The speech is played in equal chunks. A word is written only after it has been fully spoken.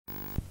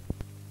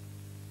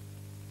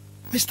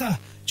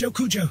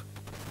MrJokujo.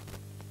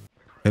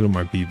 Hello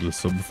my people,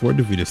 so before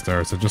the video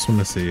starts I just want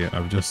to say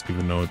I've just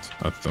given out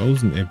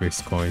 1,000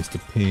 Apex coins to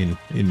pin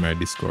in my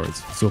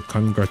discords, so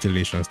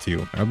congratulations to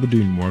you. I'll be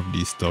doing more of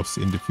these stuffs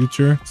in the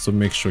future, so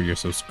make sure you're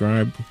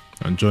subscribed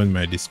and join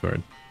my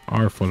discord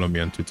or follow me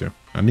on Twitter.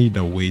 I need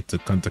a way to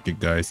contact you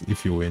guys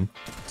if you win,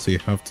 so you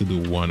have to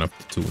do one of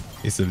the two.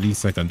 It's the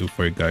least I can do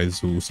for you guys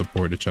who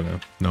support the channel.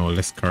 Now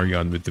let's carry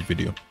on with the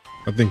video.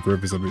 I think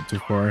Rev is a bit too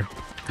far.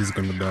 He's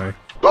gonna die.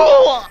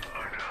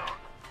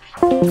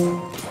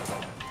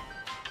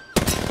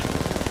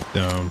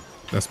 Damn,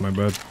 that's my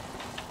bad. Hey,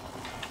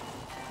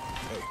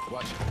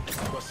 watch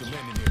it. Bust some men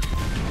in here.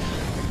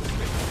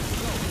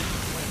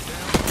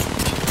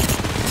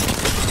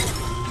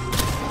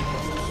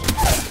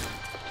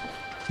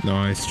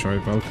 Nice try,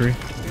 Valkyrie.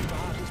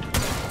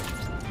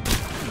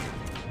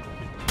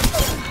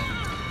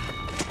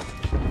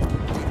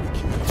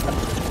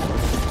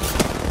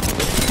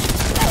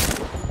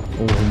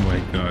 Oh my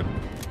god,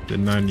 the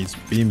 9 is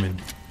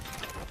beaming.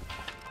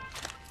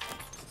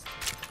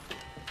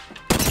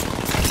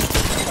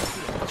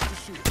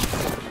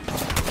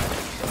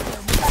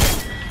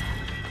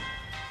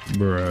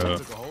 Bruh.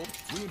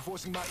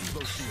 Reinforcing my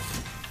Evo shield.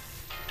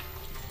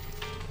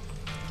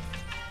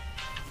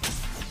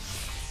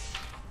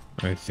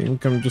 I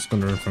think I'm just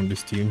gonna run from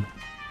this team.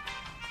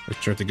 Let's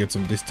try to get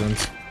some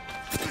distance. Get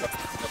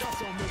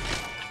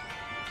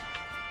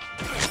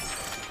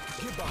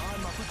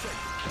behind my protector.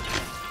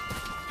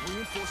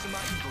 Reinforcing my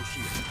Evo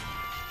shield.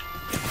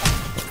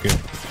 Okay,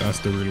 that's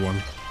the real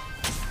one.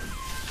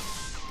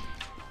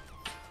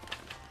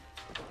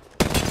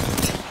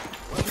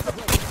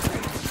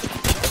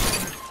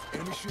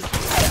 Enemy shield.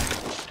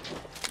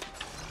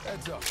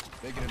 Heads up.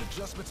 Making an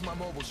adjustment to my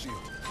mobile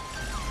shield.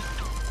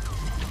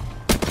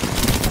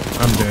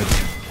 I'm dead.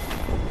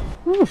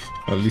 Whew.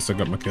 At least I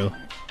got my kill.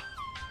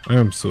 I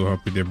am so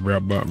happy they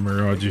brought back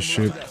Mirage's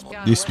ship.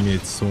 This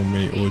made so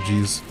many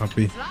OGs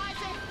happy.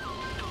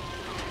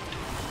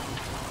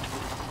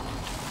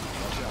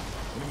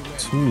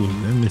 2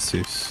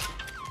 Nemesis.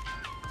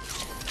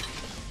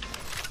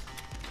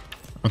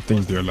 I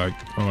think they're like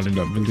all in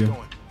that building.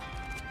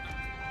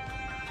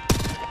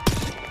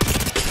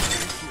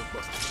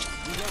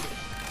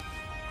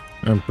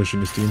 I'm pushing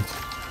this team.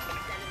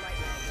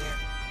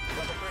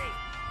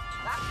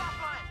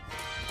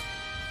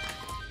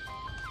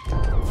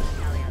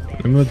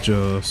 Let me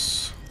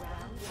just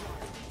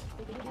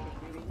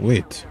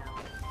wait.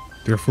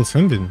 They're full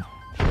sending.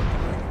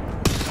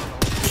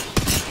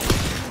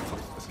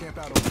 Let's camp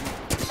out over here.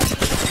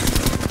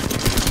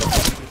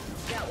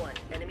 Got one.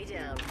 Enemy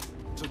down.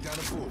 Took down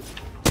a fool.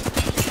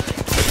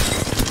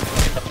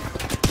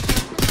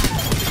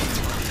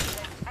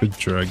 Good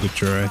try, good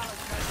try.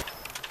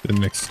 The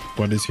next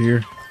squad is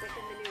here.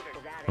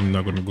 I'm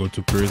not gonna go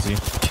too crazy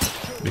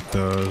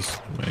because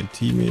my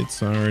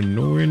teammates are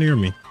nowhere near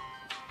me.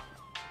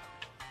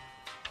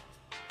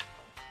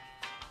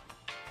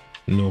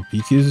 No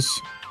peekies.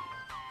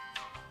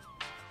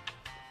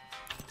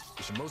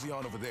 We should mosey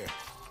on over there.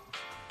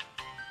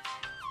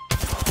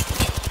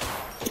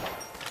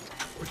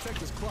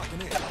 Protector's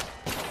clocking in.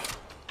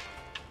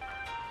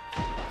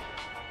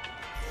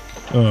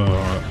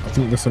 I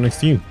think that's the next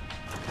team.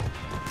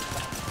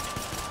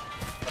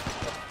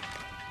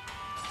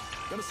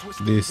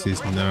 This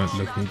is not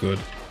looking good.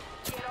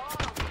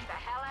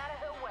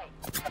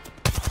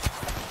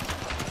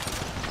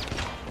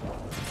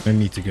 I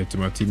need to get to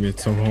my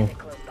teammates somehow.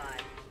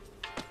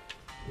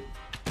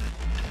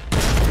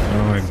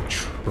 Oh, I'm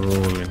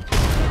trolling.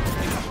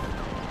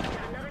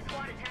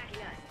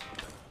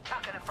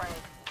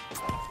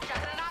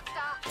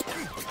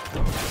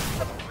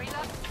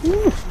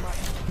 Woo.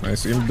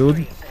 Nice aim,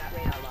 dude.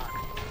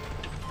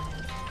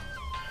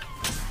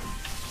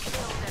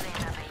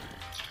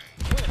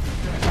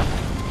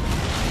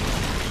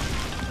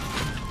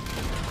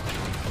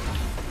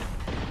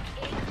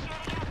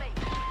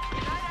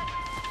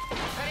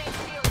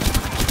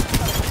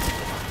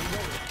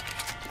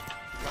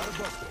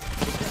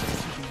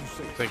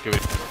 Thank you.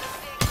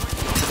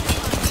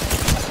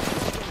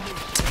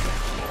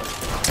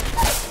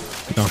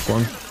 Knock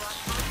one.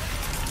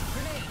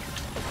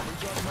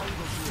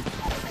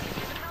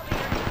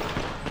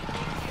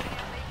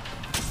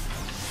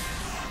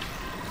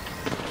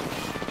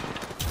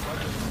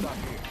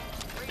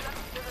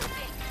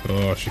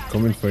 Oh, she's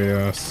coming for your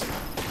ass.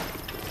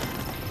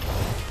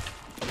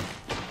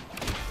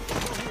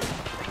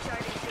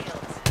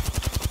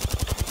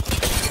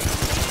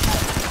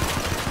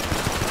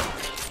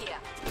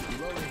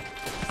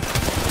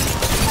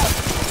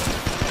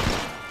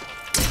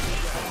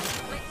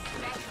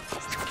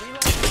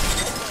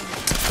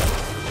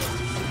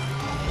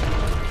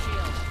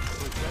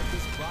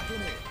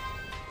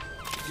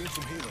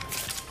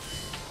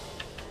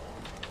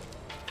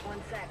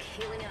 One sec.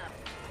 Healing up.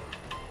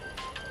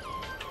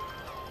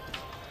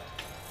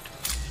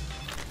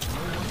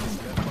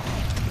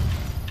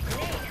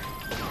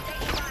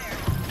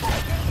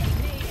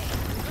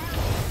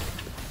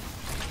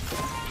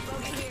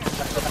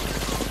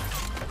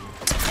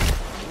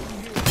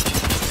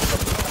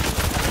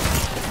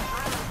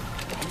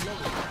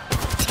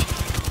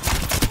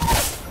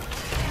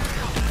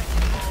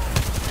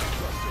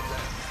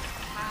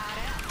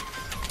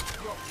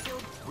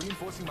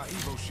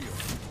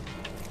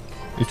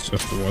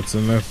 Just the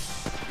Watson left.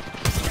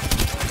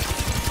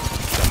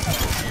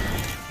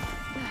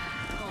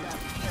 Hold up,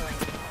 healing.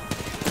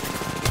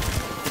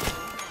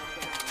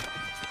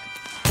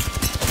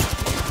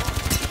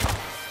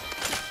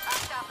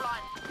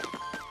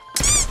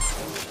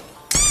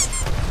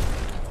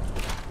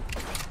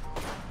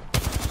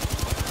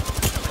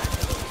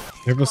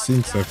 Ever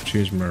since I've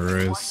changed my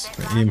res,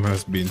 my aim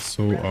has been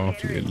so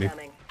off lately.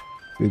 Incoming.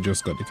 They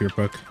just got the care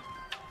pack.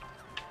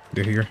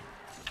 They're here.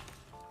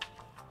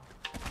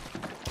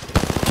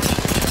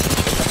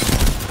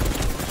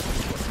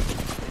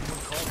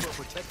 Call for a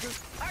protector?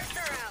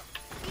 Archer out.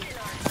 Eat an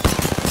archer.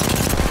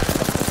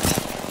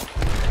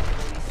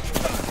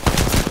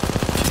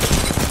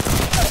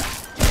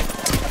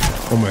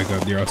 Oh my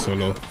god, they are so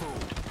low.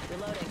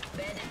 Reloading.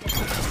 Bandit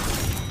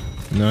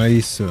down.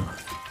 Nice.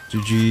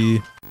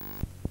 GG.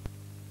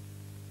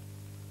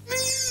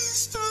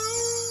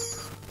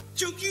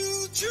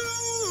 MrJokujo.